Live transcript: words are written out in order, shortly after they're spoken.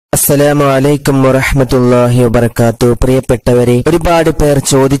അസ്സലാമു അലൈക്കും വറഹ്മത്തുള്ളാഹി വബറകാതുഹു. പ്രിയപ്പെട്ടവരെ, ഒരുപാട് പേർ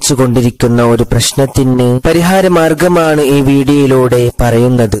ചോദിച്ചു കൊണ്ടിരിക്കുന്ന ഒരു പ്രശ്നത്തിന് പരിഹാര മാർഗമാണ് ഈ വീഡിയോയിലൂടെ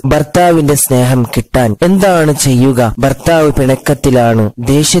പറയുന്നത്. ഭർത്താവിന്റെ സ്നേഹം കിട്ടാൻ എന്താണ് ചെയ്യുക? ഭർത്താവ് പിണക്കത്തിലാണ്,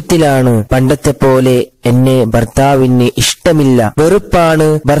 ദേഷ്യത്തിലാണ്. പണ്ടത്തെ പോലെ എന്നെ ഭർത്താവിന് ഇഷ്ടമില്ല, വെറുപ്പാണ്.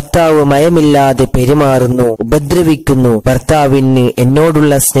 ഭർത്താവ് മയമില്ലാതെ പെരുമാറുന്നു, ഉപദ്രവിക്കുന്നു. ഭർത്താവിന്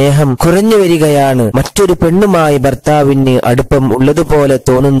എന്നോടുള്ള സ്നേഹം കുറഞ്ഞു വരികയാണ്. മറ്റൊരു പെണ്ണുമായി ഭർത്താവിന് അടുപ്പം ഉള്ളതുപോലെ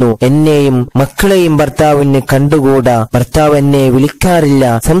തോന്നുന്നു. എന്നെയും മക്കളെയും ഭർത്താവിന് കണ്ടുകൂടാ, ഭർത്താവ് എന്നെ വിളിക്കാറില്ല,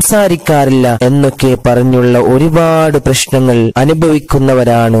 സംസാരിക്കാറില്ല എന്നൊക്കെ പറഞ്ഞുള്ള ഒരുപാട് പ്രശ്നങ്ങൾ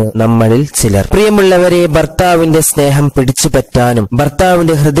അനുഭവിക്കുന്നവരാണ് നമ്മളിൽ ചിലർ. പ്രിയമുള്ളവരെ, ഭർത്താവിന്റെ സ്നേഹം പിടിച്ചുപറ്റാനും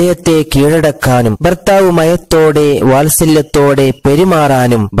ഭർത്താവിന്റെ ഹൃദയത്തെ കീഴടക്കാനും ഭർത്താവ് മയത്തോടെ വാത്സല്യത്തോടെ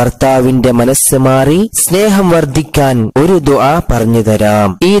പെരുമാറാനും ഭർത്താവിന്റെ മനസ്സ് മാറി സ്നേഹം വർദ്ധിക്കാൻ ഒരു ദുആ പറഞ്ഞു തരാം.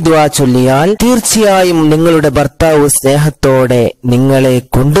 ഈ ദുആ ചൊല്ലിയാൽ തീർച്ചയായും നിങ്ങളുടെ ഭർത്താവ് സ്നേഹത്തോടെ നിങ്ങളെ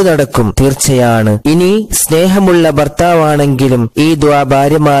കൊണ്ടു നടക്കും. തീർച്ചയാണ്. ഇനി സ്നേഹമുള്ള ഭർത്താവാണെങ്കിലും ഈ ദുആ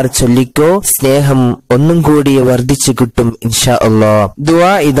ഭാര്യമാർ ചൊല്ലിക്കോ, സ്നേഹം ഒന്നും കൂടി വർദ്ധിച്ചു കിട്ടും ഇൻഷാ അല്ലാഹ്.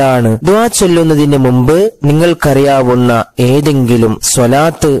 ദുആ ഇതാണ്. ദുആ ചൊല്ലുന്നതിന് മുമ്പ് നിങ്ങൾക്കറിയാവുന്ന ഏതെങ്കിലും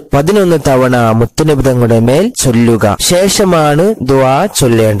സ്വലാത്ത് 11 തവണ മുത്തുനബി തങ്ങളുടെ മേൽ ചൊല്ലുക. ശേഷമാണ് ദുആ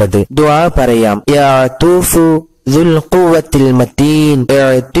ചൊല്ലേണ്ടത്. ദുആ പറയാം. യാ തൂഫു ذو القوة المتين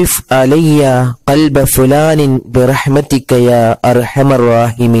اعطف علي قلب فلان برحمتك يا أرحم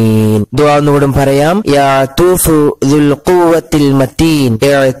الراحمين. ദുആ ഒന്നുകൂടി പറയാം. യാ തൂഫു ذو القوة المتين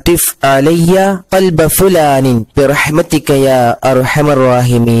اعطف علي قلب فلان برحمتك يا أرحم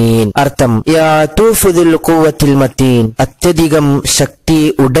الراحمين. അർത്ഥം, യാ തൂഫു ذو القوة المتين, അത്യധികം ശക്തി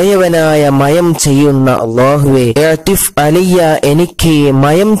ഉടയവനായ മയം ചെയ്യുന്ന അല്ലാഹുവേ, ഇഅ്തിഫ് അലയ്യ, എനിക്ക്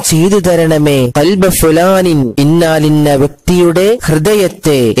മയം ചെയ്തു തരണമേ, ഖൽബ ഫുലാനിൻ, ഇന്നാലിന്ന വ്യക്തിയുടെ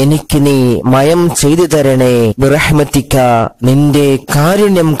ഹൃദയത്തെ എനിക്ക് നീ മയം ചെയ്തു തരണേ, ബിറഹ്മതിക, നിന്റെ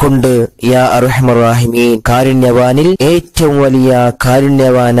കാരുണ്യം കൊണ്ട്, യാ അർഹമർ റഹീമീൻ, കാരുണ്യവാനിൽ ഏറ്റവും വലിയ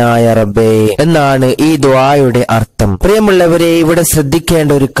കാരുണ്യവാനായ റബ്ബേ എന്നാണ് ഈ ദുആയുടെ അർത്ഥം. പ്രിയമുള്ളവരെ, ഇവിടെ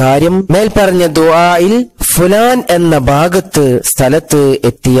ശ്രദ്ധിക്കേണ്ട ഒരു കാര്യം, മേൽപ്പറഞ്ഞ ദുആയിൽ ഫുലാൻ എന്ന ഭാഗത്ത് സ്ഥലത്ത്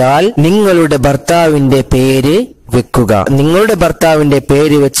എത്തിയാൽ നിങ്ങളുടെ ഭർത്താവിന്റെ പേര് വെക്കുക. നിങ്ങളുടെ ഭർത്താവിന്റെ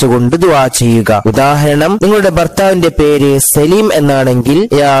പേര് വെച്ചുകൊണ്ട് ദുആ ചെയ്യുക. ഉദാഹരണം, നിങ്ങളുടെ ഭർത്താവിന്റെ പേര് സലീം എന്നാണെങ്കിൽ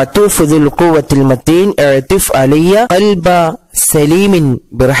യാ തൂഫുൽ ഖുവത്തിൽ മതീൻ ഇഅ്തിഫ് അലിയ ഖൽബ സലീമിൻ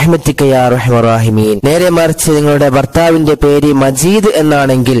ബിറഹ്മതിക യാ അർഹമർ റഹീമീൻ. നേരെ മറിച്ച് നിങ്ങളുടെ ഭർത്താവിന്റെ പേര് മജീദ്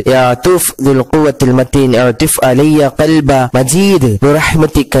എന്നാണെങ്കിൽ യാ തൂഫുൽ ഖുവത്തിൽ മതീൻ ഇഅ്തിഫ് അലിയ ഖൽബ മജീദ്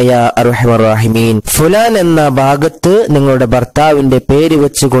ബിറഹ്മതിക യാ അർഹമർ റഹീമീൻ. ഫുലാൻ എന്ന ഭാഗത്ത് നിങ്ങളുടെ ഭർത്താവിന്റെ പേര്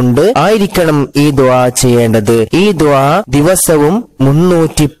വെച്ചുകൊണ്ട് ആയിരിക്കണം ഈ ദുആ ചെയ്യേണ്ടത്. ഈ ദുആ ദിവസവും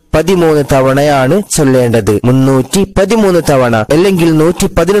 313 തവണയാണ് ചൊല്ലേണ്ടത്. 313 തവണ അല്ലെങ്കിൽ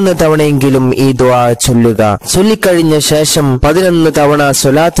 111 തവണയെങ്കിലും ഈ ദുആ ചൊല്ലുക. ചൊല്ലിക്കഴിഞ്ഞ ശേഷം 11 തവണ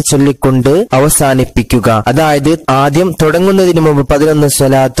സ്വലാത്ത് ചൊല്ലിക്കൊണ്ട് അവസാനിപ്പിക്കുക. അതായത് ആദ്യം തുടങ്ങുന്നതിന് മുമ്പ് 11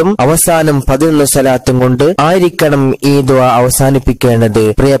 സ്വലാത്തും അവസാനം 11 സ്വലാത്തും കൊണ്ട് ആയിരിക്കണം ഈ ദുആ അവസാനിപ്പിക്കേണ്ടത്.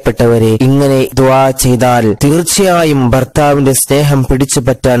 പ്രിയപ്പെട്ടവരെ, ഇങ്ങനെ ദുആ ചെയ്താൽ തീർച്ചയായും ഭർത്താവിന്റെ സ്നേഹം പിടിച്ചു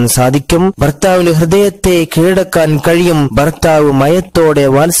പറ്റാൻ സാധിക്കും. ഭർത്താവിന്റെ ഹൃദയത്തെ കീഴടക്കാൻ കഴിയും. ഭർത്താവ് മയത്തോടെ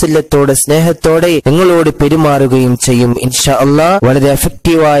വാത്സല്യത്തോടെ സ്നേഹത്തോടെ നിങ്ങളോട് പെരുമാറുകയും ചെയ്യും ഇൻഷാ അല്ലാഹ്. വളരെ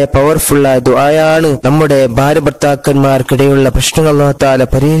എഫക്റ്റീവായ പവർഫുള്ളായ ദുആയാണ്. നമ്മുടെ ഭാര്യ ഭർത്താക്കന്മാർക്കിടയിലുള്ള പ്രശ്നങ്ങൾ അല്ലാഹു തആല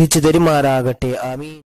പരിഹരിച്ചു തരുമാറാകട്ടെ. ആമീൻ.